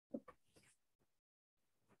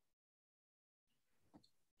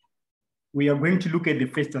we are going to look at the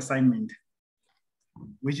first assignment,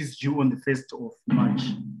 which is due on the 1st of March.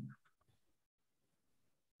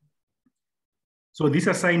 So this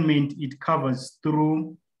assignment, it covers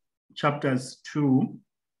through chapters 2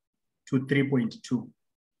 to 3.2.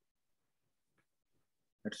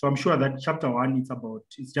 So I'm sure that chapter 1,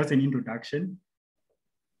 it's just an introduction.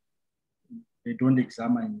 They don't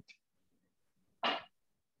examine it.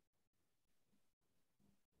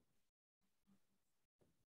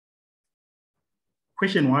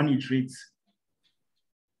 Question 1, it reads,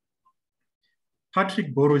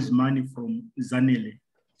 Patrick borrows money from Zanele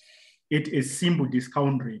at a simple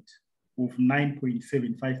discount rate of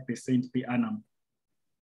 9.75% per annum.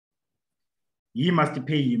 He must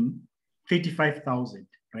pay him 35,000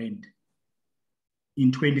 Rand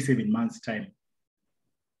in 27 months' time.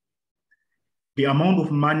 The amount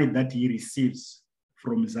of money that he receives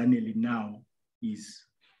from Zanele now is.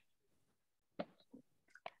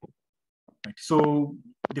 Right. So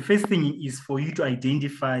the first thing is for you to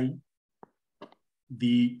identify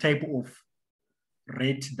the type of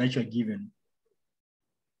rate that you're given.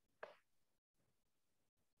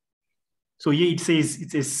 So here it says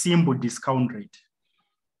it's a simple discount rate.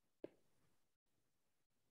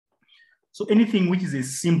 So anything which is a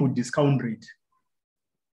simple discount rate,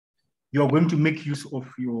 you are going to make use of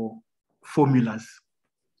your formulas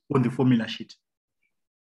on the formula sheet.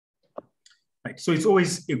 Right. So it's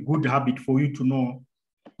always a good habit for you to know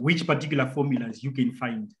which particular formulas you can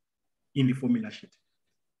find in the formula sheet.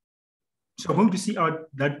 So I'm going to see out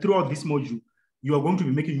that throughout this module, you are going to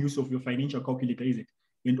be making use of your financial calculator, is it?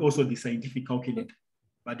 And also the scientific calculator.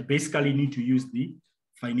 But basically need to use the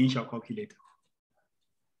financial calculator.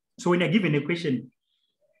 So when you're given a question,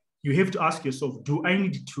 you have to ask yourself, do I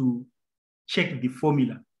need to check the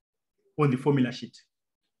formula on the formula sheet?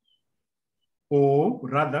 Or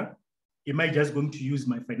rather, am I just going to use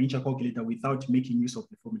my financial calculator without making use of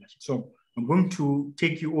the formula sheet? So I'm going to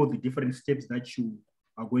take you all the different steps that you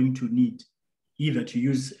are going to need, either to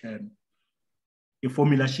use a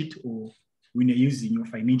formula sheet or when you're using your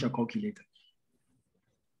financial calculator.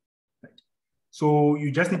 Right. So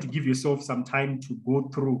you just need to give yourself some time to go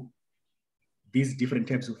through these different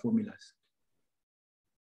types of formulas.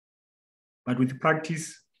 But with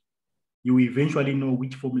practice, you will eventually know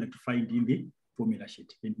which formula to find in the formula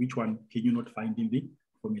sheet and which one can you not find in the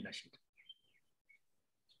formula sheet.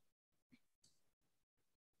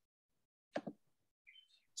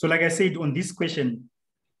 So like I said, on this question,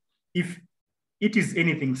 if it is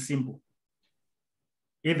anything simple,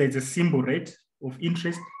 either it's a simple rate of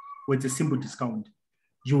interest or it's a simple discount,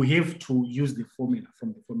 you have to use the formula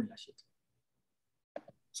from the formula sheet.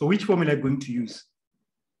 So which formula are you going to use?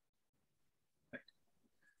 Right.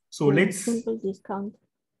 So let's... Simple discount.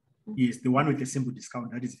 Yes, the one with the simple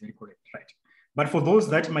discount, that is very correct, right? But for those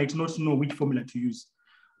that might not know which formula to use,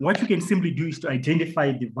 what you can simply do is to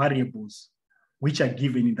identify the variables which are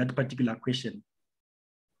given in that particular question.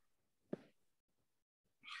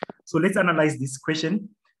 So let's analyze this question.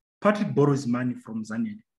 Patrick borrows money from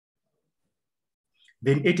Zanele,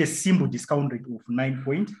 then at a simple discount rate of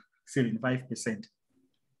 9.75%.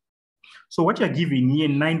 So what you're given here,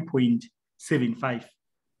 9.75,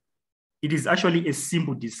 it is actually a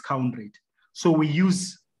simple discount rate. So we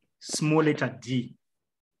use small letter d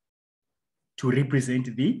to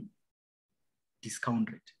represent the discount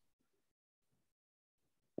rate.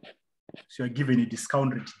 So you're given a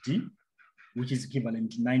discount rate d, which is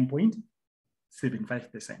equivalent to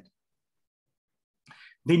 9.75%.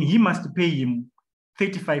 Then he must pay him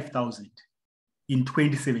 35,000 in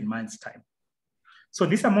 27 months' time. So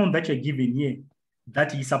this amount that you're given here,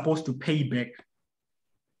 that he's supposed to pay back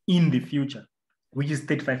in the future, which is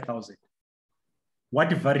 35,000.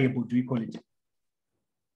 What variable do we call it?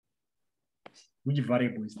 Which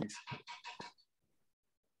variable is this?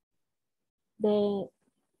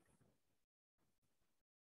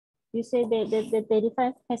 You say the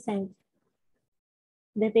 35%.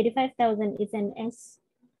 The 35,000 is an S.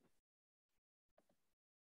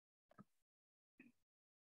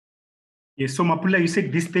 Yes, so Mapula, you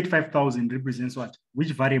said this 35,000 represents what?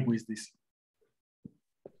 Which variable is this?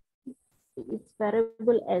 It's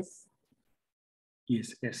variable S.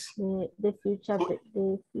 Yes, S. The future rate.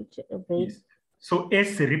 Yes. So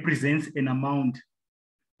S represents an amount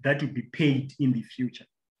that will be paid in the future.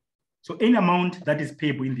 So any amount that is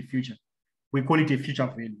payable in the future, we call it a future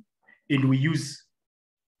value, and we use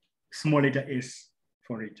small letter s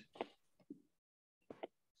for it.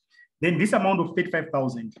 Then this amount of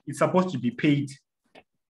 35,000 is supposed to be paid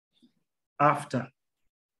after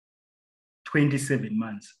 27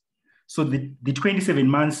 months. So the 27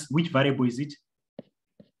 months, which variable is it?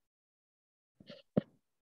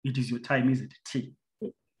 It is your time, is it? T.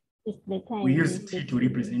 It's the time. We use T to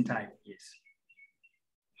represent time, yes.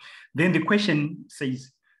 Then the question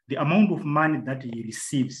says, the amount of money that he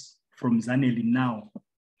receives from Zanelli now.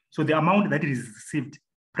 So the amount that is received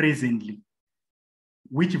presently,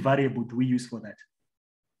 which variable do we use for that?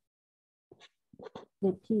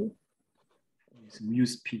 The P. Yes, we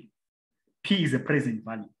use P. P is a present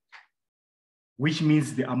value, which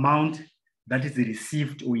means the amount that is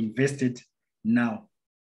received or invested now.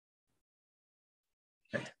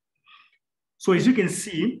 Right. So as you can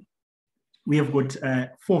see, we have got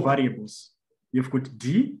 4 variables. We have got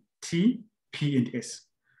D, T, P, and S.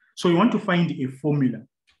 So we want to find a formula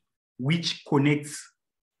which connects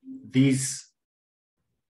these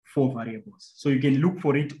 4 variables. So you can look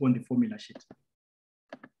for it on the formula sheet.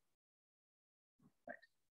 Right.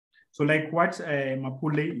 So like what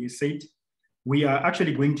Mapule said, we are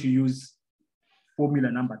actually going to use formula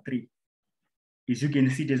number 3. As you can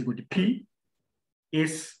see, there's got P,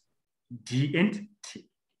 S, D, and T.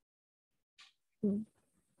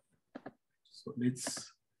 So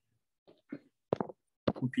let's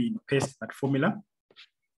copy and paste that formula.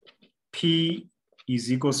 P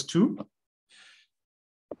is equals to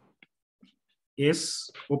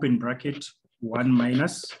S, open bracket, 1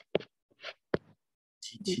 minus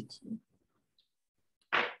TT.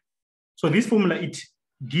 So this formula, it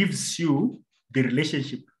gives you the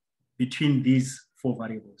relationship between these 4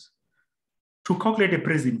 variables. To calculate the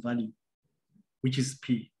present value, which is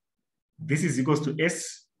P, this is equals to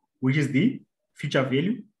S, which is the future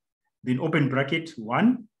value, then open bracket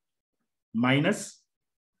 1 minus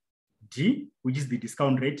D, which is the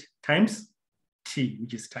discount rate, times T,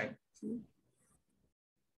 which is time.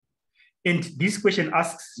 And this question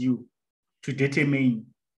asks you to determine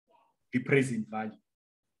the present value,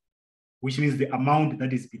 which means the amount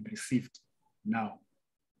that is being received now.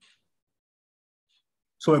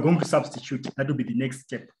 So we're going to substitute. That will be the next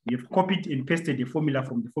step. We have copied and pasted the formula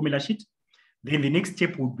from the formula sheet. Then the next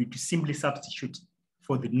step would be to simply substitute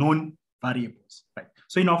for the known variables. Right?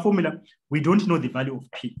 So in our formula, we don't know the value of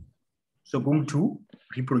P. So we're going to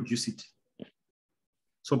reproduce it.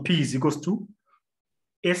 So P is equals to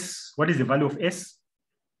S. What is the value of S?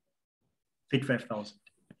 35,000.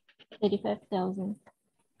 35,000.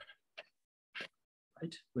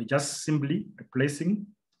 Right? We're just simply replacing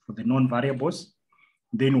for the known variables.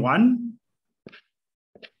 Then 1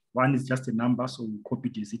 is just a number, so we copy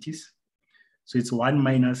it as it is. So it's 1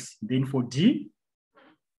 minus, then for D,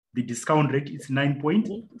 the discount rate is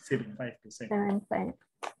 9.75%.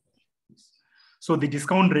 So the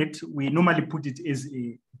discount rate, we normally put it as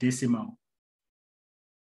a decimal.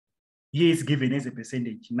 Here is given as a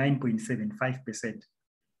percentage, 9.75%.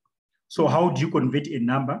 So how do you convert a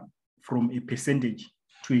number from a percentage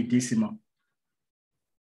to a decimal?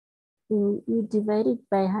 You divide it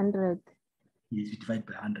by 100. Yes, you divide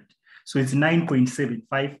by 100. So it's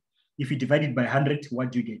 9.75. If you divide it by 100,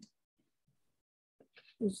 what do you get?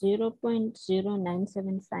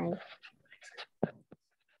 0.0975.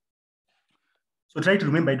 So try to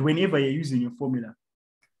remember it whenever you're using your formula.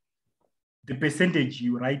 The percentage,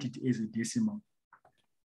 you write it as a decimal.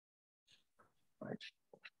 Right.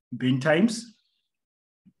 Then times.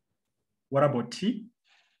 What about T?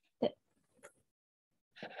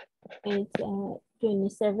 It's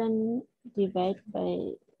 27 divided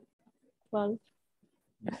by 12.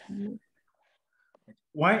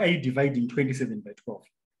 Why are you dividing 27 by 12?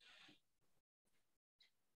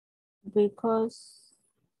 Because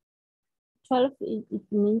 12,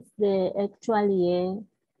 it means the actual year.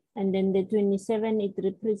 And then the 27, it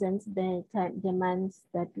represents the time, the months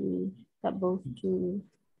that we are supposed to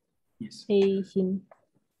pay him.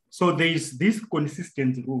 So there is this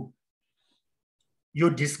consistent rule. Your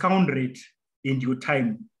discount rate and your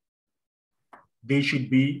time, they should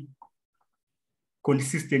be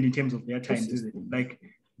consistent in terms of their times, isn't it? Like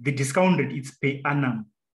the discount rate, it's per annum.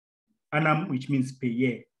 Annum, which means per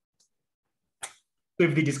year. So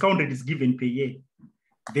if the discount rate is given per year,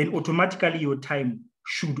 then automatically your time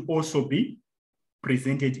should also be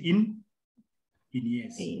presented in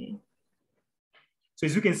years. So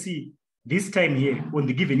as you can see, this time here on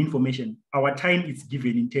the given information, our time is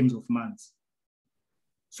given in terms of months.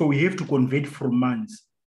 So we have to convert from months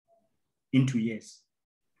into years.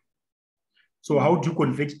 So how do you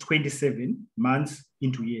convert 27 months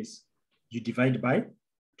into years? You divide by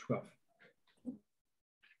 12.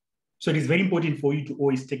 So it is very important for you to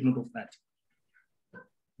always take note of that.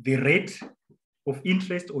 The rate of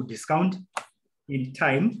interest or discount in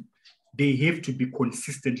time, they have to be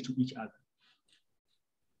consistent to each other.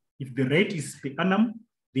 If the rate is per annum,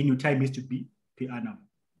 then your time has to be per annum.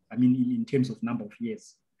 I mean, in terms of number of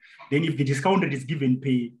years. Then if the discount rate is given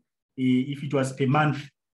if it was per month,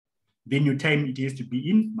 then your time it has to be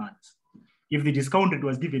in months. If the discount rate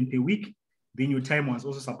was given per week, then your time was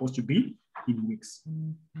also supposed to be in weeks.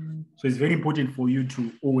 So it's very important for you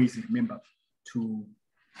to always remember to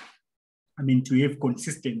have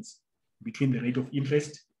consistency between the rate of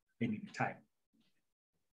interest and the time.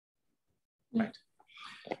 Right.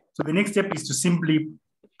 So the next step is to simply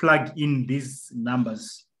plug in these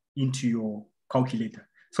numbers into your calculator.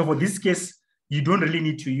 So for this case, you don't really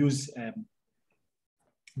need to use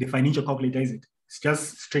the financial calculator, is it? It's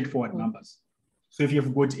just straightforward numbers. So if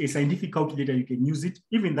you've got a scientific calculator, you can use it.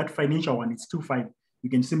 Even that financial one, it's 2.5. You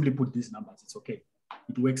can simply put these numbers. It's okay.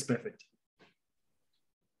 It works perfect.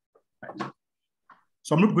 Right.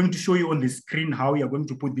 So I'm not going to show you on the screen how you're going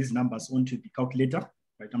to put these numbers onto the calculator.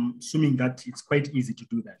 Right. I'm assuming that it's quite easy to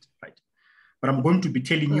do that. Right. But I'm going to be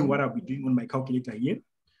telling you what I'll be doing on my calculator here.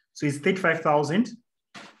 So it's 35,000.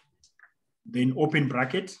 Then open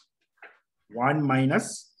bracket, 1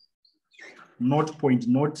 minus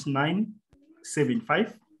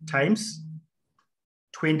 0.0975 times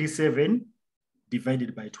 27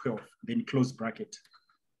 divided by 12, then close bracket.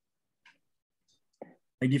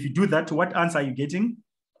 And if you do that, what answer are you getting?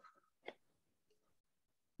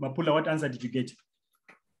 Mapula, what answer did you get?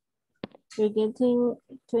 You're getting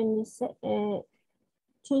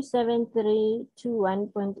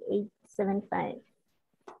 27321.875.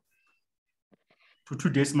 To 2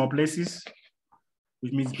 decimal places,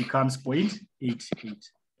 which means it becomes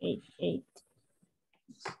 0.88. 88.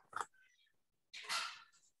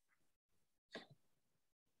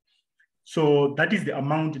 So that is the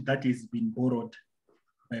amount that is being borrowed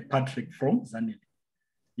by Patrick from Zanel.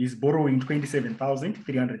 He's borrowing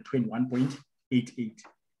 27,321.88.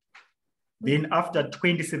 Then after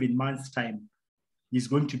 27 months' time, he's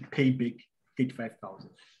going to pay back 35,000.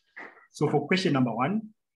 So for question number 1,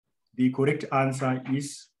 the correct answer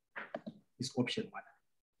is option 1.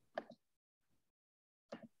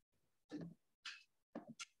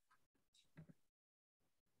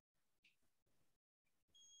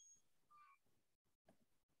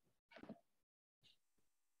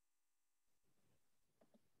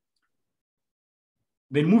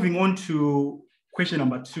 Then moving on to question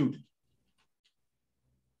number 2.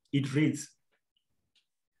 It reads,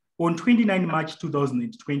 on 29 March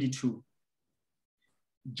 2022,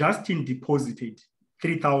 Justin deposited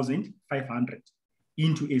 3,500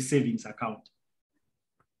 into a savings account.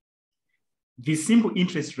 The simple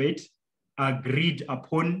interest rate agreed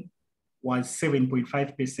upon was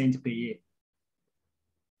 7.5% per year.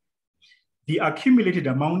 The accumulated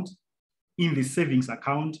amount in the savings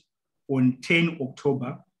account on 10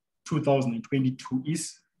 October 2022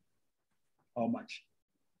 is how much?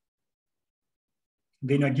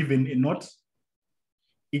 Then you're given a note.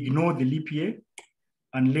 Ignore the leap year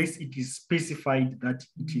unless it is specified that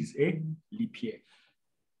it is a leap year.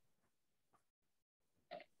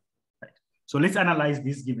 Right. So let's analyze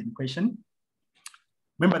this given question.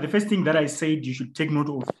 Remember, the first thing that I said you should take note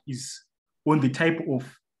of is on the type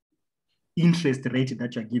of interest rate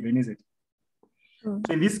that you're given, is it? So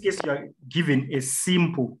in this case, you are given a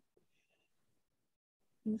simple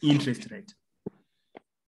interest rate.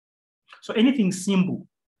 So anything simple,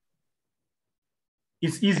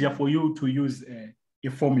 it's easier for you to use a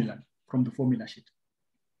formula from the formula sheet.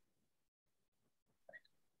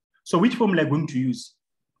 So which formula are you going to use?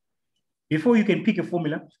 Before you can pick a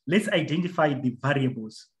formula, let's identify the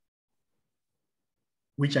variables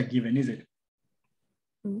which are given, is it?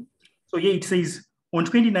 So here it says on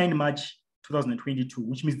 29 March 2022,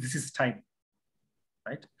 which means this is time,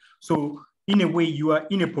 right? So in a way, you are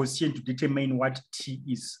in a position to determine what T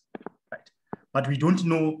is, right? But we don't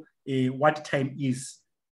know what time is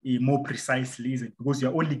more precisely, is it? Because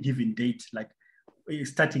you're only given date, like a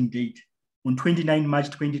starting date on 29 March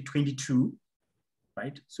 2022,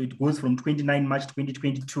 right? So it goes from 29 March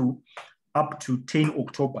 2022 up to 10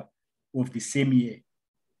 October of the same year.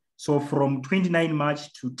 So from 29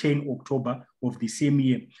 March to 10 October of the same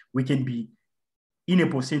year, we can be in a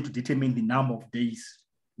position to determine the number of days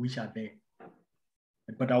which are there.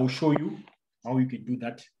 But I will show you how you can do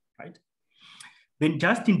that, right? Then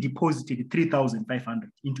Justin deposited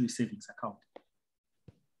 3,500 into a savings account.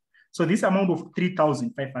 So this amount of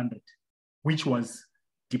 3,500, which was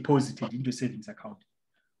deposited into a savings account,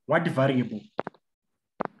 what variable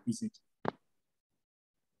is it?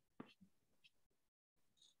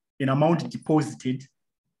 An amount deposited,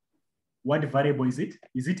 what variable is it?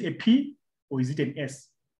 Is it a P or is it an S?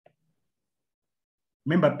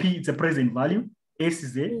 Remember, P is a present value, S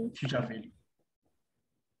is a future value.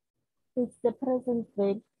 It's the present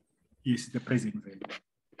value. Yes, the present value.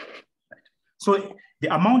 Right. So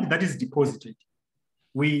the amount that is deposited,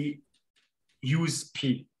 we use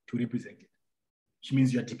P to represent it, which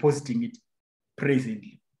means you are depositing it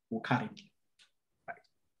presently or currently. Right.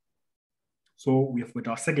 So we have got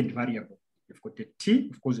our second variable. We've got the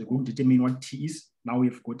T. Of course, we're going to determine what T is. Now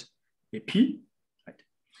we've got the P. Right.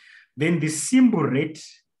 Then the simple rate,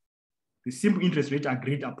 the simple interest rate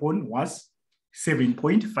agreed upon was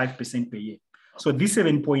 7.5% per year. So this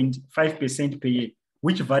 7.5% per year,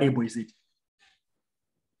 which variable is it?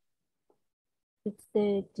 It's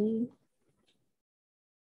the D.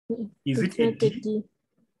 Is it's it a not the D? D?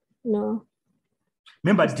 No.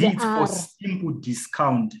 Remember, It's D the is R. for simple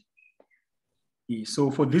discount. Yeah, so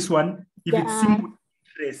for this one, if The it's R. simple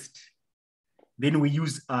interest, then we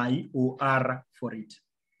use I or R for it.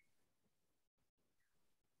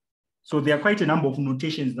 So there are quite a number of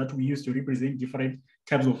notations that we use to represent different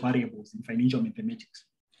types of variables in financial mathematics.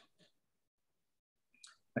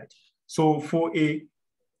 Right. So for a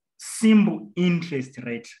simple interest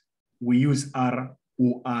rate, we use R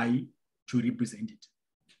or I to represent it.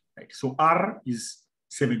 Right. So R is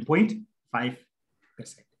 7.5%.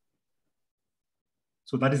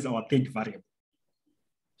 So that is our third variable.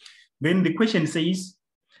 Then the question says,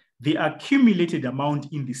 the accumulated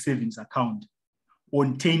amount in the savings account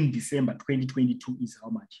on 10 December 2022 is how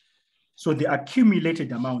much? So the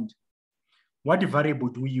accumulated amount, what variable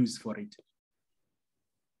do we use for it?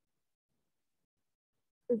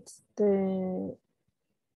 It's the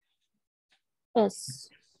S.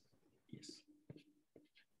 Yes.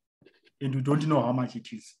 And we don't know how much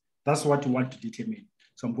it is. That's what we want to determine.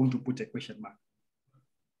 So I'm going to put a question mark.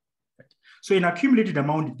 Right. So an accumulated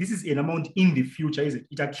amount, this is an amount in the future, is it?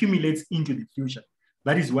 It accumulates into the future.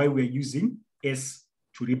 That is why we're using S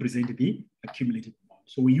to represent the accumulated amount.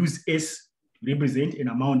 So we use S to represent an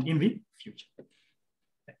amount in the future.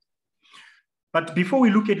 Right. But before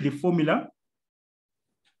we look at the formula,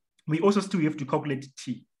 we also still have to calculate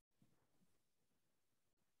T.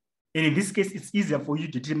 And in this case, it's easier for you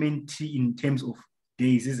to determine T in terms of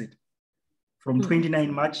days, is it? From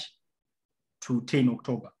 29 March to 10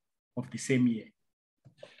 October of the same year.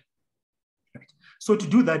 Right. So to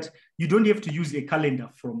do that, you don't have to use a calendar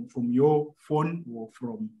from your phone or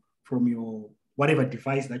from your whatever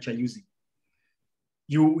device that you're using.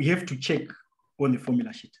 You have to check on the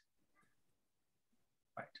formula sheet.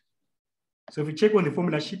 Right. So if you check on the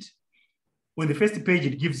formula sheet, on the first page,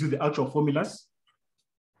 it gives you the actual formulas.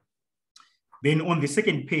 Then on the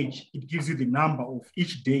second page, it gives you the number of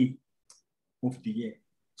each day of the year.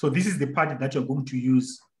 So this is the part that you're going to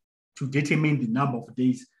use to determine the number of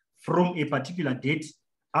days from a particular date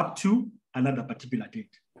up to another particular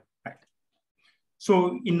date. Right.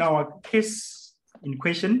 So in our case in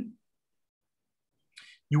question,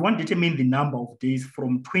 you want to determine the number of days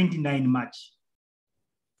from 29 March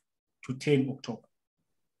to 10 October.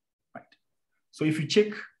 Right. So if you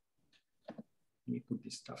check, let me put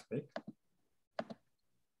this stuff back.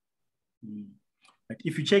 But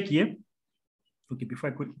if you check here, okay,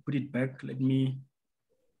 before I put it back, let me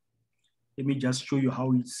just show you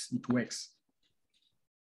how it works.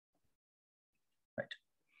 Right.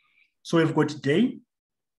 So we've got day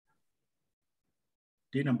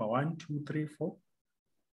number 1, 2, 3, 4.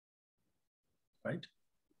 Right.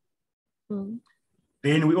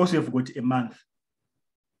 Then we also have got a month.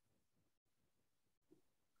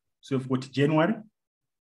 So we've got January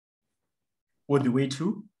all the way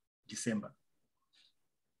to December.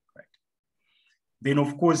 Right. Then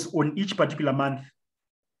of course, on each particular month,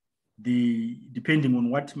 depending on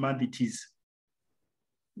what month it is,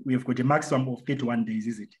 we have got a maximum of 31 days,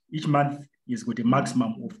 is it? Each month has got a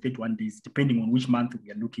maximum of 31 days, depending on which month we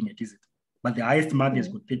are looking at, is it? But the highest month has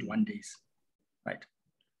got 31 days, right?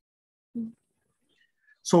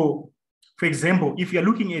 So, for example, if you're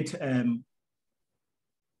looking at 1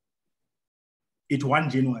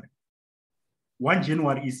 January, 1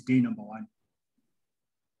 January is day number 1,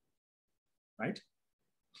 right?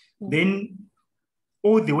 Then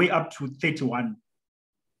all the way up to 31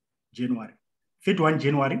 January. 31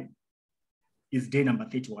 January is day number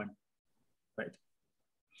 31, right?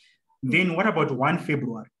 Then what about 1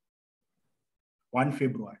 February? 1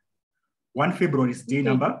 February. 1 February is day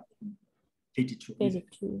number 32.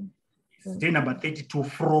 32. It's day number 32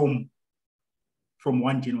 from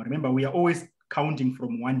 1 January. Remember, we are always counting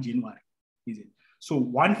from 1 January, is it? So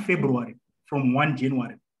 1 February from 1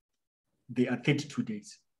 January, they are 32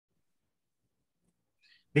 days.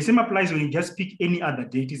 The same applies when you just pick any other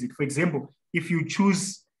date, is it? For example, if you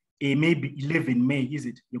choose a maybe 11 May, is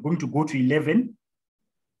it? You're going to go to 11,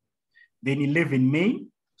 then 11 May,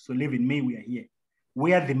 so 11 May we are here,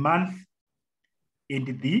 where the month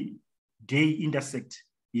and the day intersect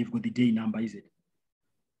you've got the day number, is it?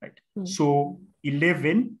 Right. So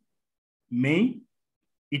 11 May,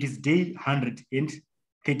 it is day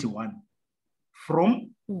 131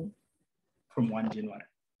 from 1 January.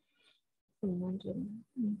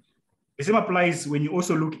 The same applies when you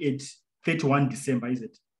also look at 31 December, is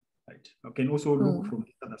it? Right. You can also look from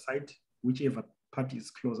the other side, whichever party is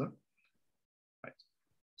closer. Right.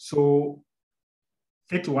 So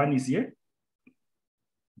 31 is here.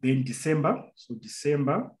 Then December, so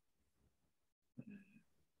December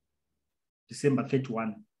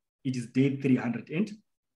 31, it is day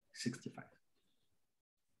 365.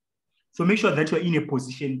 So make sure that you're in a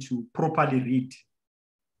position to properly read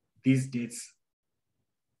these dates.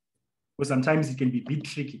 Because sometimes it can be a bit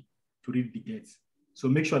tricky to read the dates. So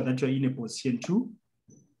make sure that you're in a position to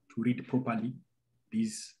read properly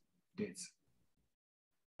these dates.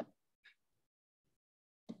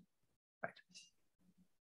 Right.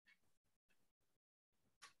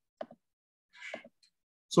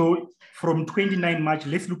 So from 29 March,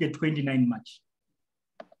 let's look at 29 March.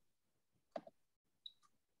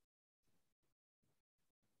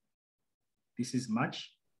 This is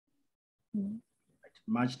March.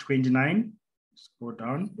 March 29, scroll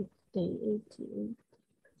down. Day 88.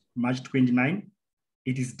 March 29,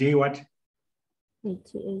 it is day what?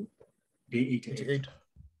 88. Day 88.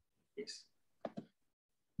 Yes.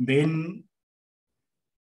 Then,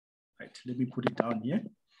 right, let me put it down here.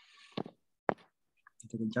 I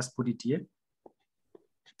can just put it here.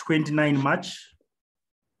 29 March,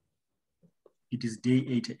 it is day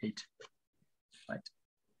 88. Right.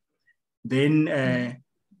 Then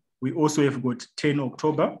we also have got 10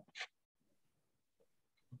 October.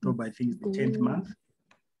 October, I think, is the 10th month.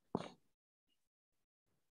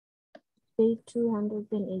 Day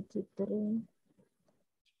 283.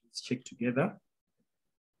 Let's check together.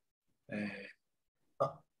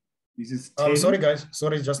 This is 10. Sorry, guys.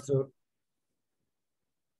 Sorry, just to...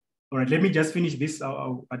 All right, let me just finish this.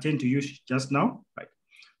 I'll attend to you just now. Right.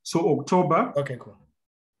 So October. Okay, cool.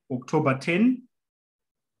 October 10.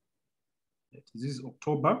 This is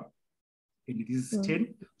October. And this is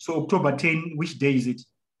 10. So October 10, which day is it?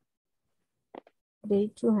 Day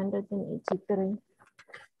 283.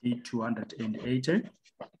 Day 283.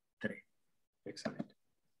 Excellent.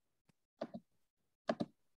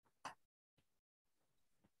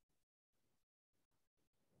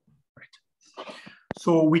 Right.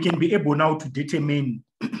 So we can be able now to determine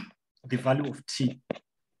the value of T.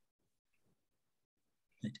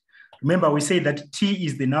 Right. Remember, we say that T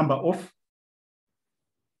is the number of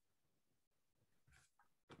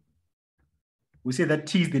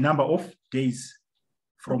days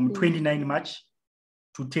from 29 March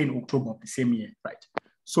to 10 October of the same year, right?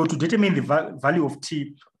 So to determine the value of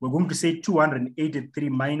T, we're going to say 283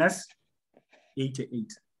 minus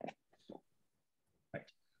 88.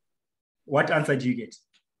 Right. What answer do you get?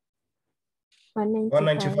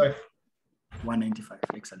 195. 195,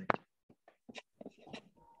 excellent.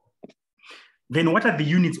 Then what are the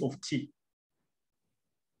units of T?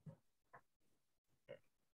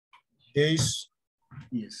 Days.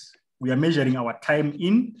 Yes, we are measuring our time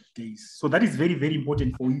in days. So that is very, very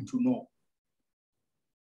important for you to know.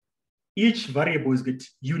 Each variable has got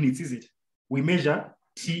units, is it? We measure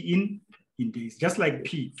T in days, just like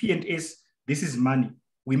P and S, this is money.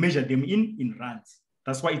 We measure them in rands.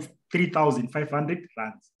 That's why it's 3,500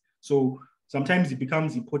 rands. So sometimes it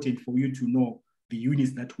becomes important for you to know the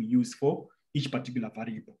units that we use for each particular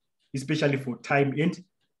variable, especially for time and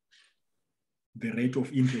the rate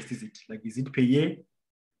of interest, is it? Like, is it per year,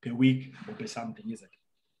 per week, or per something, is it?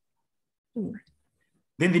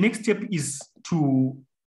 Then the next step is to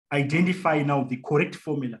identify now the correct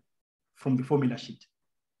formula from the formula sheet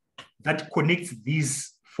that connects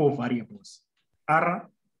these four variables, R,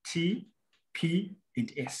 T, P,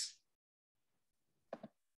 and S.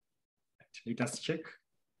 Right, let us check.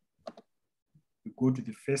 We go to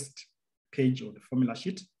the first page of the formula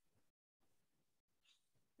sheet.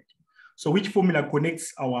 So which formula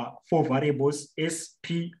connects our four variables, S,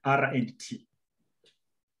 P, R, and T?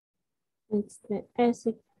 It's the S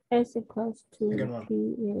equals to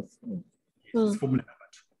P, yes. It's formula number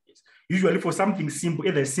 2. Yes. Usually for something simple,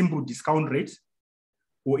 either a simple discount rate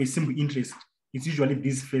or a simple interest, it's usually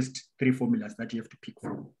these first three formulas that you have to pick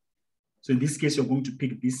from. So in this case, you're going to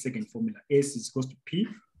pick this second formula. S is equals to P,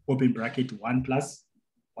 open bracket, 1 plus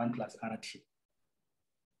RT.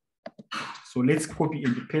 So let's copy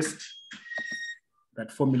and paste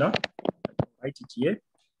that formula. Write it here.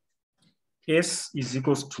 S is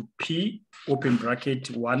equals to P, open bracket,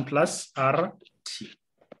 1 plus RT.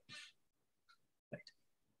 Right.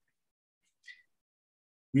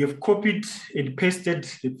 We have copied and pasted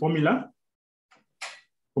the formula.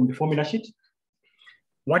 from the formula sheet.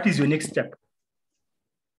 What is your next step?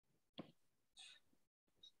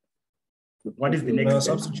 What is the next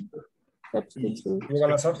step? Substitute. You're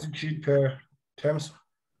gonna substitute per terms.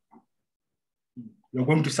 You're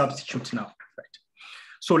going to substitute now, right?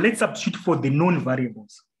 So let's substitute for the known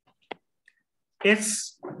variables.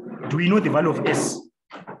 S, do we know the value of S?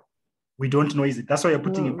 We don't know, is it? That's why you're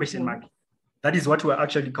putting a question mark. That is what we're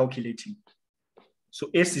actually calculating. So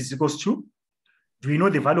S is equals to, do we know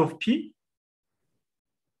the value of P?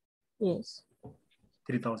 Yes.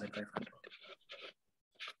 3,500.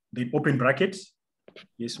 Then open bracket,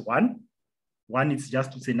 yes, 1. 1 is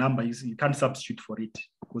just, it's a number, you can't substitute for it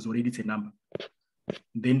because already it's a number.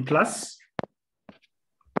 Then plus,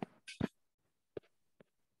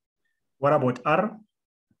 what about R?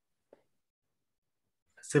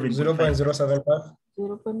 0.075.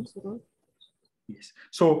 0.0. Yes.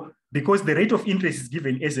 So because the rate of interest is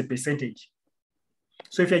given as a percentage.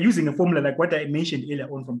 So if you're using a formula like what I mentioned earlier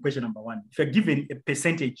on from question number 1, if you're given a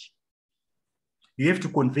percentage, you have to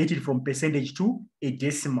convert it from percentage to a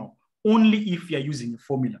decimal, only if you're using a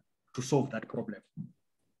formula to solve that problem.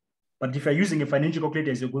 But if you're using a financial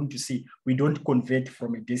calculator, as you're going to see, we don't convert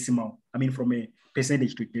from a decimal, from a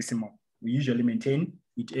percentage to a decimal. We usually maintain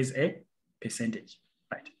it as a percentage,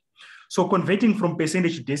 right? So converting from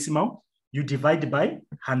percentage to decimal, you divide by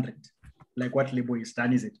 100, like what Lebo has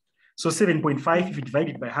done, is it? So 7.5, if you divide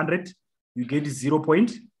it by 100, you get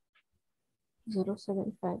 0.075.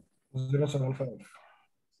 0.075.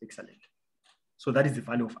 Excellent. So that is the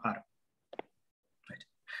value of R. Right.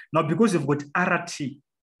 Now, because you've got RT,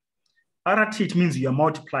 it means you're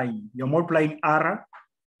multiplying. You're multiplying R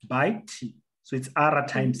by T. So it's R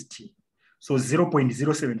times T. So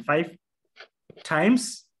 0.075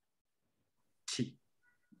 times T.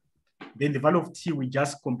 Then the value of T, we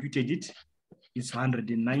just computed it, is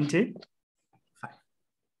 195.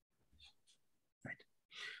 Right.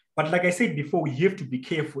 But like I said before, you have to be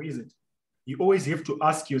careful, is it? You always have to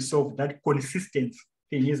ask yourself that consistent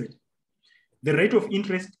thing, is it? The rate of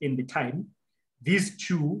interest and the time, these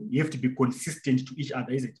two, you have to be consistent to each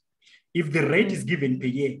other, is it? If the rate is given per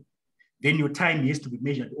year, then your time has to be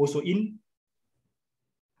measured also in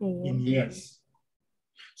years.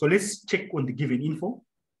 So let's check on the given info.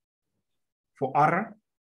 For R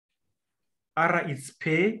is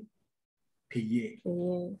per year.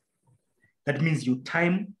 That means your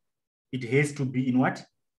time, it has to be in what?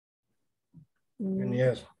 In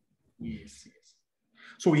years. Yes.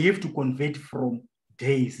 So we have to convert from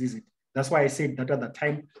days, is it? That's why I said that at the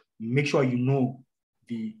time, make sure you know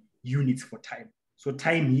the units for time. So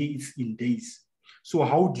time here is in days. So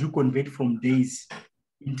how do you convert from days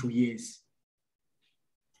into years?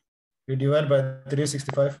 You divide by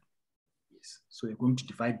 365. Yes. So you're going to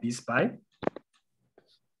divide this by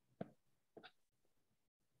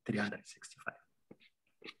 365.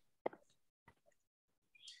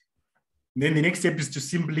 Then the next step is to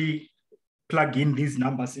simply plug in these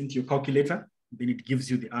numbers into your calculator. Then it gives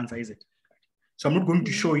you the answer, is it? So I'm not going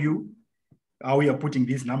to show you how we are putting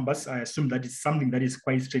these numbers. I assume that it's something that is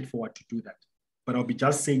quite straightforward to do that. But I'll be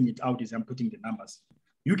just saying it out as I'm putting the numbers.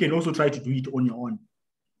 You can also try to do it on your own.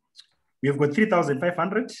 We have got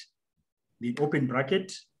 3,500, the open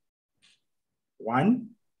bracket, 1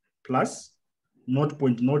 plus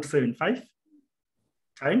 0.075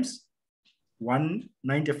 times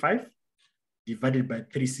 195 divided by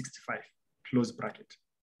 365, close bracket.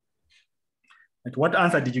 And what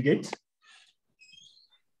answer did you get?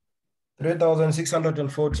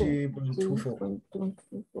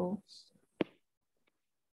 3,640.24.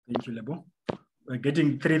 Thank you, Lebo. We're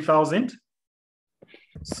getting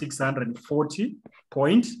 3,640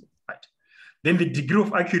 point. Right. Then the degree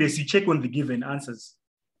of accuracy, check on the given answers.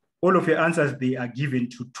 All of your answers, they are given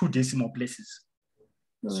to 2 decimal places.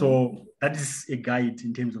 So that is a guide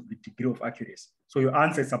in terms of the degree of accuracy. So your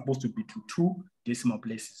answer is supposed to be to 2 decimal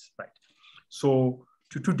places, right? So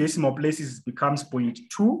to 2 decimal places becomes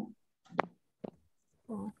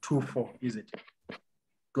 0.224, is it?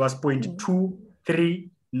 It was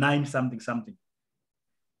 0.239 something.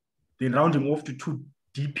 Then rounding off to 2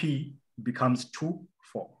 dp becomes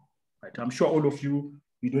 24, right? I'm sure all of you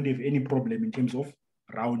don't have any problem in terms of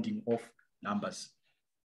rounding off numbers,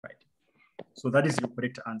 right? So that is your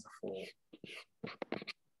correct answer for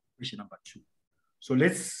question number 2. So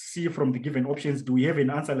let's see from the given options, do we have an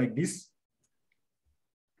answer like this?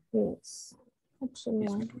 Yes. Option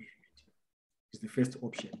 1 is the first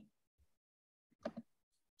option.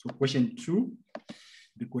 So question 2,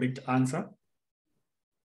 the correct answer,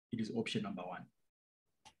 it is option number 1.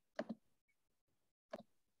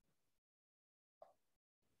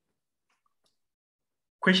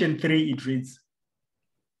 Question 3, it reads,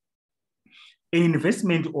 an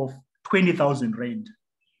investment of 20,000 Rand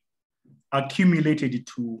accumulated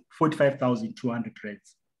to 45,200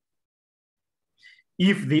 Rands.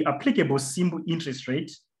 If the applicable simple interest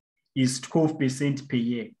rate is 12% per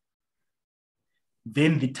year,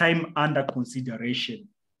 then the time under consideration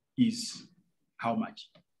is how much?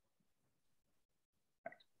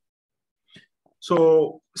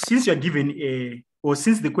 So since you're given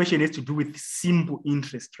since the question has to do with simple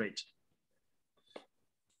interest rate,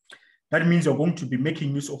 that means you're going to be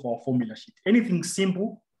making use of our formula sheet. Anything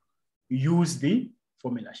simple, use the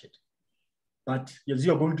formula sheet. But as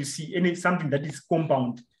you're going to see something that is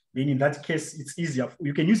compound, then in that case, it's easier.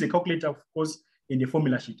 You can use a calculator, of course, in the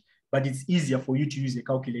formula sheet, but it's easier for you to use a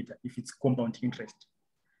calculator if it's compound interest.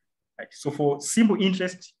 Right. So for simple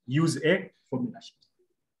interest, use a formula sheet.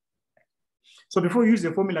 So before you use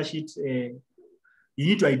the formula sheet, you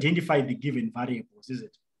need to identify the given variables, is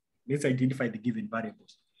it? Let's identify the given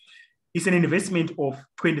variables. It's an investment of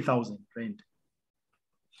 20,000 Rand.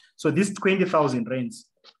 So this 20,000 Rands,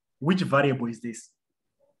 which variable is this?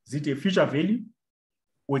 Is it a future value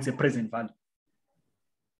or it's a present value?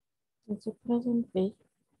 It's a present value.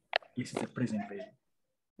 Yes, it's a present value.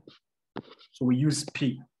 So we use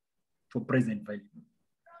P for present value.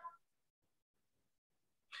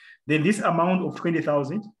 Then this amount of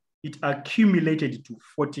 20,000, it accumulated to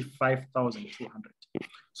 45,200.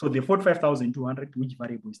 So the 45,200, which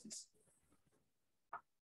variable is this?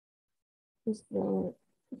 Is the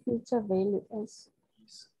future value S?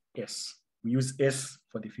 S. We use S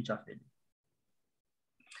for the future value.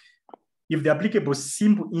 If the applicable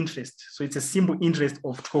simple interest, so it's a simple interest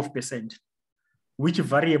of 12%, which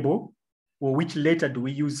variable or which letter do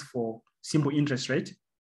we use for simple interest rate?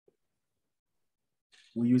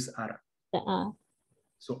 We use R. The R.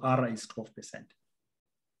 So R is 12%.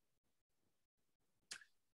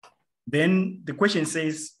 Then the question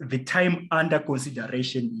says the time under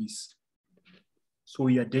consideration is. So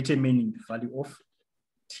we are determining the value of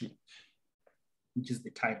T, which is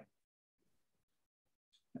the time.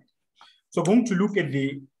 So I'm going to look at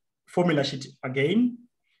the formula sheet again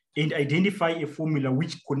and identify a formula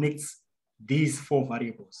which connects these four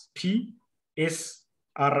variables, P, S,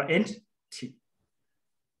 R, and T.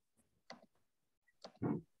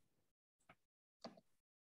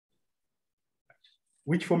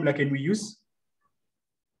 Which formula can we use?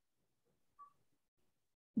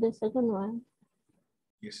 The second one.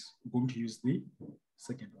 Yes, we're going to use the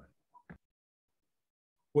second one.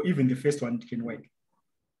 Or even the first one can work.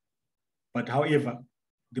 But however,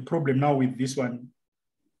 the problem now with this one,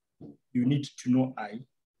 you need to know I,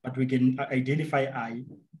 but we can identify I,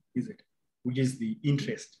 is it? Which is the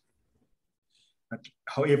interest. But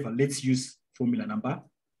however, let's use formula number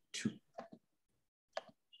 2.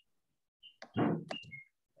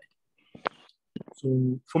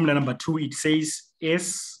 So formula number 2, it says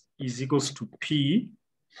S is equals to P,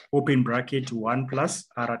 open bracket 1 plus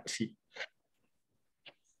RT.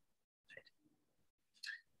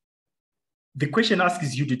 The question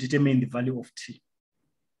asks you to determine the value of T.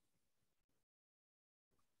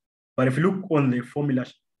 But if you look on the formula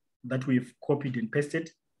that we've copied and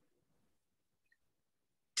pasted,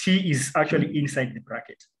 T is actually inside the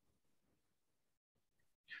bracket.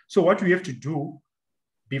 So what we have to do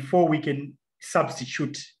before we can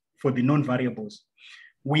substitute for the non-variables,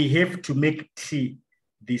 we have to make T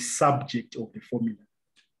the subject of the formula.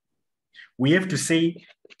 We have to say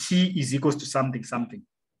T is equals to something, something.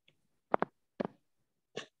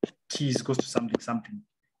 T is equals to something, something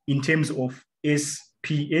in terms of S,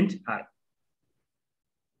 P, and I.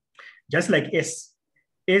 Just like S,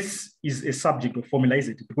 S is a subject of formula, is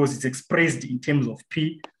it? Because it's expressed in terms of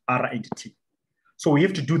P, R, and T. So we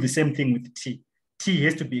have to do the same thing with T. T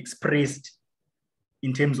has to be expressed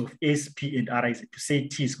in terms of S, P, and R, is it? To say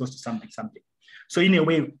T is equals to something, something. So in a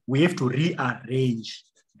way, we have to rearrange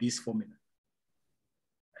this formula.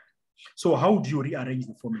 So how do you rearrange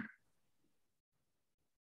the formula?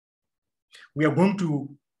 We are going to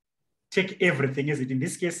take everything, is it? In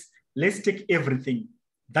this case, let's take everything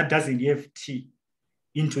that doesn't have T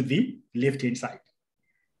into the left-hand side.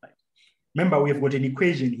 Right. Remember, we have got an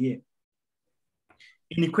equation here.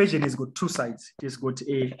 An equation has got two sides. It has got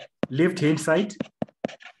a left-hand side,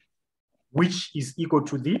 which is equal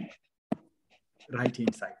to the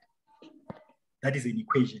right-hand side. That is an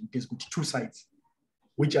equation. It has got two sides,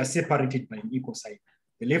 which are separated by an equal sign.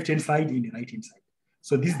 The left-hand side and the right-hand side.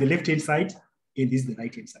 So this is the left-hand side, and this is the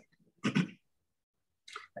right-hand side.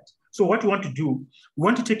 Right. So what we want to do, we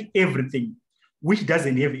want to take everything which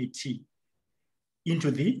doesn't have a T into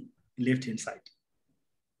the left-hand side.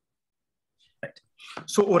 Right.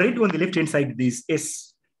 So already on the left-hand side, there's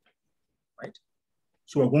S. Right.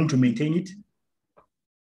 So we're going to maintain it.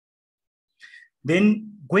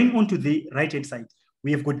 Then going on to the right-hand side,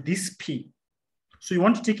 we have got this P. So you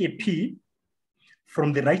want to take a P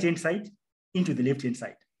from the right-hand side into the left-hand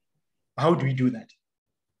side. How do we do that?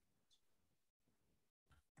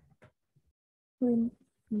 We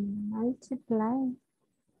multiply.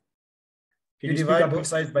 You divide both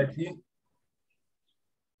sides by P.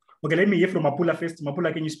 Okay, let me hear from Mapula first.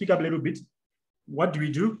 Mapula, can you speak up a little bit? What do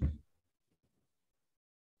we do?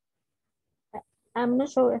 I'm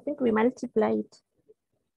not sure. I think we multiply it.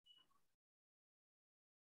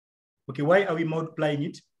 Okay, why are we multiplying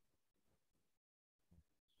it?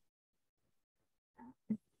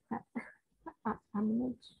 I'm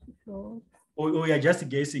not sure. Or you're just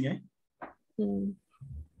guessing, eh?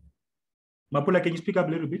 Mapula, can you speak up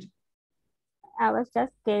a little bit? I was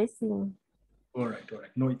just guessing. All right.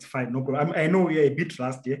 No, it's fine. No problem. I know you're a bit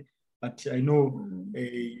rusty, but I know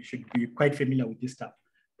you should be quite familiar with this stuff.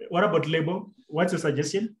 What about label? What's your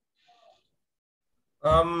suggestion?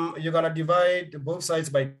 You're gonna divide both sides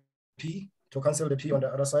by P to cancel the P on the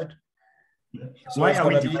other side. Yeah. So why are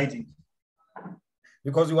we dividing?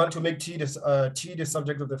 Because we want to make T the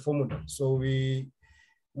subject of the formula. So we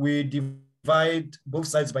divide both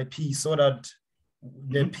sides by P so that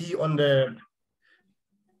the P on the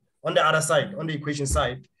other side, on the equation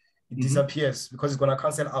side, it disappears because it's gonna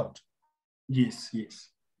cancel out. Yes.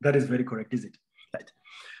 That is very correct, is it? Right.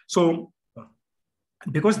 So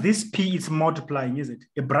because this P is multiplying, is it?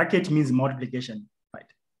 A bracket means multiplication,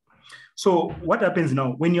 right? So what happens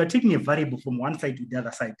now, when you're taking a variable from one side to the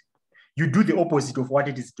other side, you do the opposite of what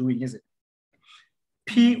it is doing, is it?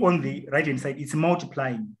 P on the right-hand side, it's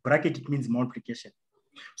multiplying. Bracket, it means multiplication.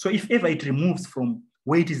 So if ever it removes from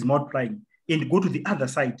where it is multiplying and go to the other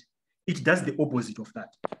side, it does the opposite of that.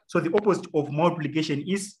 So the opposite of multiplication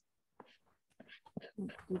is?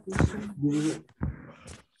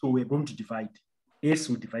 So we're going to divide. S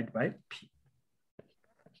will divide by P.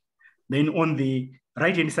 Then on the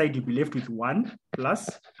right-hand side, you'll be left with 1 plus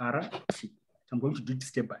RT. I'm going to do it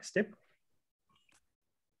step by step.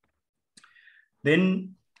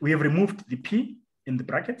 Then we have removed the P in the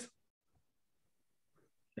brackets.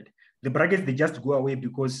 The brackets, they just go away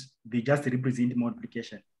because they just represent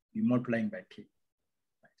multiplication. You're multiplying by P.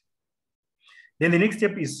 Then the next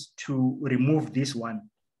step is to remove this 1.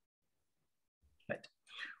 Right.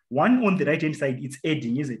 1 on the right-hand side, it's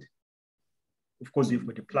adding, is it? Of course, we've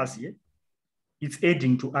got a plus here. It's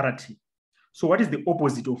adding to RT. So what is the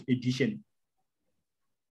opposite of addition?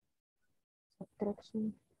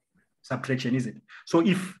 Subtraction, is it? So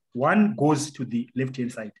if 1 goes to the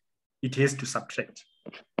left-hand side, it has to subtract.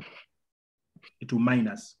 It will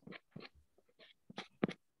minus.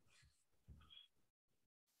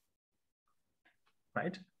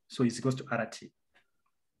 Right? So it's equals to RT.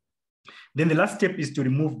 Then the last step is to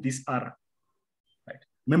remove this R. Right?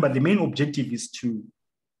 Remember, the main objective is to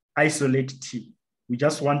isolate T. We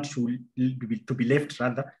just want to be left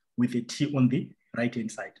rather with a T on the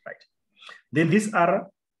right-hand side, right? Then this R,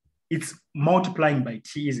 it's multiplying by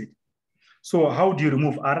T, is it? So how do you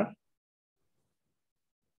remove R?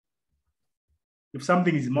 If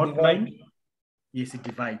something is multiplying, yes, it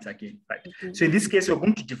divides again, right? So in this case, we're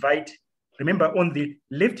going to divide. Remember, on the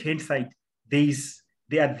left-hand side, there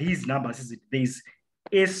are these numbers, is it? There's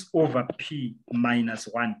S over P minus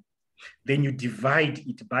 1. Then you divide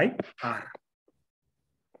it by R.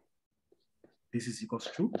 This is equals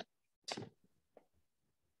to T.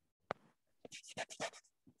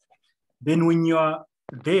 Then when you're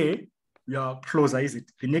there, you're closer, is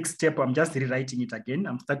it? The next step, I'm just rewriting it again.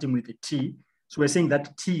 I'm starting with a T. So we're saying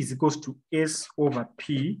that T is equals to S over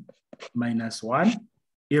P minus 1,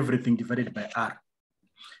 everything divided by R.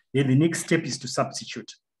 Then the next step is to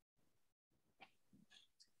substitute.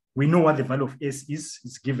 We know what the value of S is.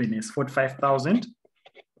 It's given as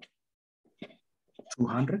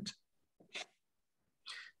 45,200.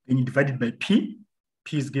 Then you divide it by P.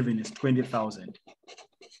 P is given as 20,000.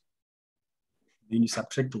 Then you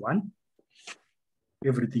subtract 1.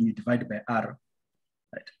 Everything you divide by R.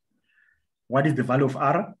 Right. What is the value of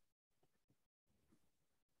R?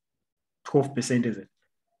 12%, is it?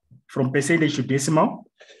 From percentage to decimal?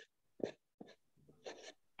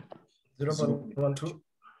 0.12.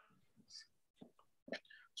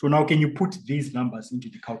 So now can you put these numbers into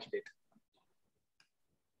the calculator?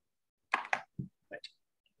 Right.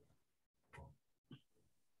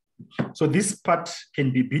 So this part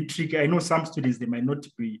can be a bit tricky. I know some students, they might not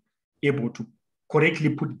be able to correctly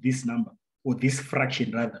put this number or this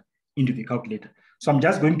fraction rather into the calculator. So I'm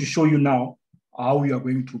just going to show you now how you are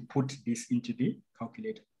going to put this into the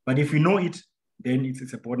calculator. But if you know it, then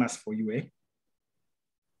it's a bonus for you, eh?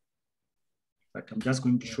 But I'm just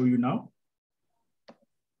going to show you now.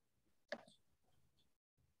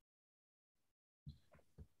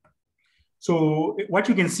 So what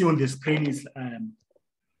you can see on the screen is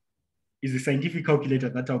the scientific calculator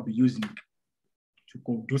that I'll be using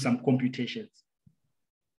to do some computations.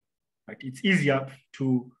 Right? It's easier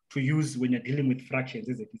to use when you're dealing with fractions,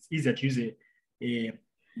 isn't it? It's easier to use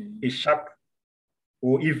a sharp,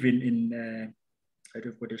 or even in,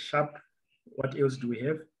 I've got a sharp, what else do we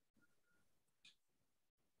have?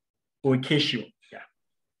 Or a Casio, yeah.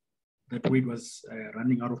 That word was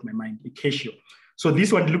running out of my mind, a Casio. So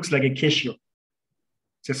this one looks like a Casio.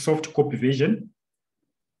 It's a soft copy version.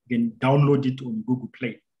 You can download it on Google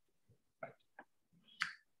Play. Right.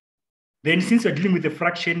 Then since you're dealing with a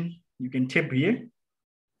fraction, you can tap here.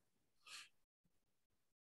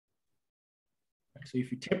 So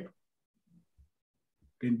if you tap,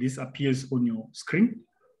 then this appears on your screen.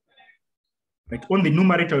 Right. On the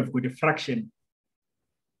numerator, we've got a fraction.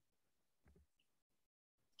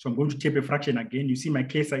 So I'm going to tap a fraction again. You see my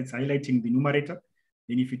cursor, it's highlighting the numerator.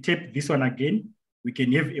 Then if you tap this one again, we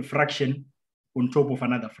can have a fraction on top of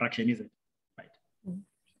another fraction, isn't it? Right. Mm-hmm.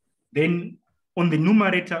 Then on the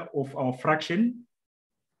numerator of our fraction,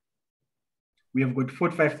 we have got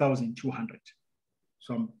 45,200.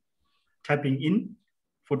 So I'm typing in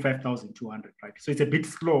 45,200, right? So it's a bit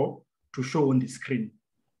slow to show on the screen,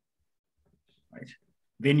 right?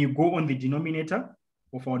 Then you go on the denominator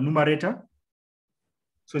of our numerator.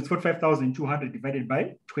 So it's 45,200 divided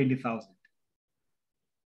by 20,000.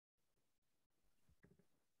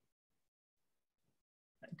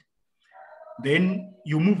 Right. Then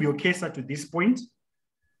you move your cursor to this point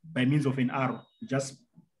by means of an arrow. You just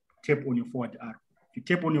tap on your forward arrow. If you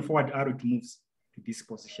tap on your forward arrow, it moves to this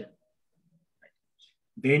position. Right.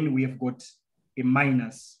 Then we have got a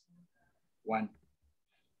minus 1.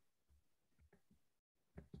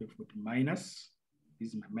 So we've got minus,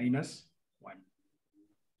 this is my minus 1.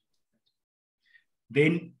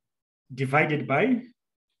 Then divided by, we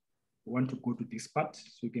want to go to this part,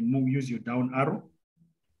 so you can use your down arrow.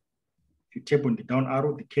 If you tap on the down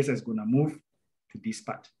arrow, the cursor is going to move to this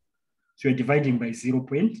part. So you're dividing by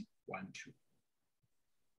 0.12.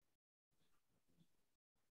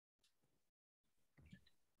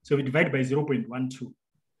 So we divide by 0.12,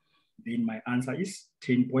 then my answer is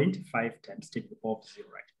 10.5 times 10 to the power of 0,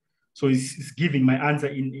 right? So it's giving my answer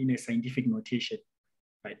in a scientific notation.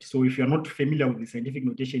 Right. So if you're not familiar with the scientific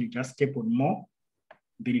notation, you just tap on more,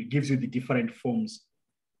 then it gives you the different forms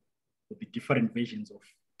of the different versions of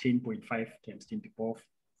 10.5 times 10 to the power of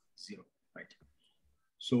 0, right?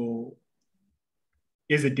 So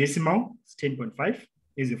as a decimal, it's 10.5.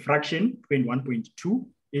 As a fraction, 21.2.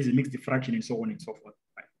 As a mixed fraction, and so on and so forth,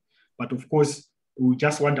 right? But of course, we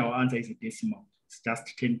just want our answer as a decimal. It's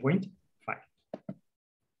just 10.5.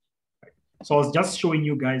 So I was just showing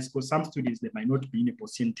you guys, because some students, they might not be in a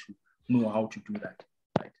position to know how to do that,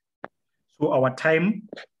 right? So our time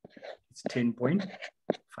is 10.5.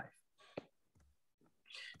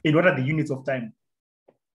 And what are the units of time?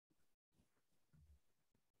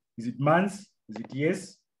 Is it months? Is it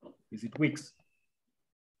years? Is it weeks?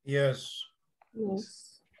 Yes.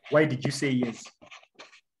 Yes. Why did you say yes?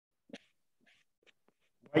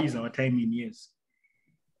 Why is our time in years?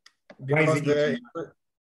 Because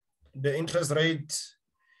the interest rate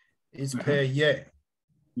is per year.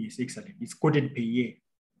 Yes, excellent. It's coded per year.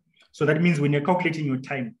 So that means when you're calculating your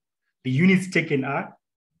time, the units taken are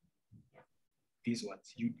these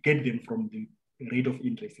ones. You get them from the rate of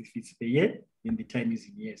interest. If it's per year, then the time is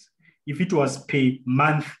in years. If it was per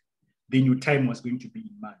month, then your time was going to be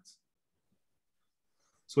in months.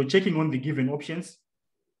 So checking on the given options,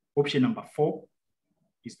 option number 4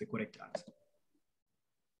 is the correct answer.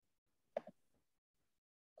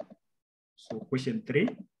 So question 3,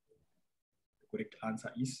 the correct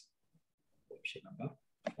answer is option number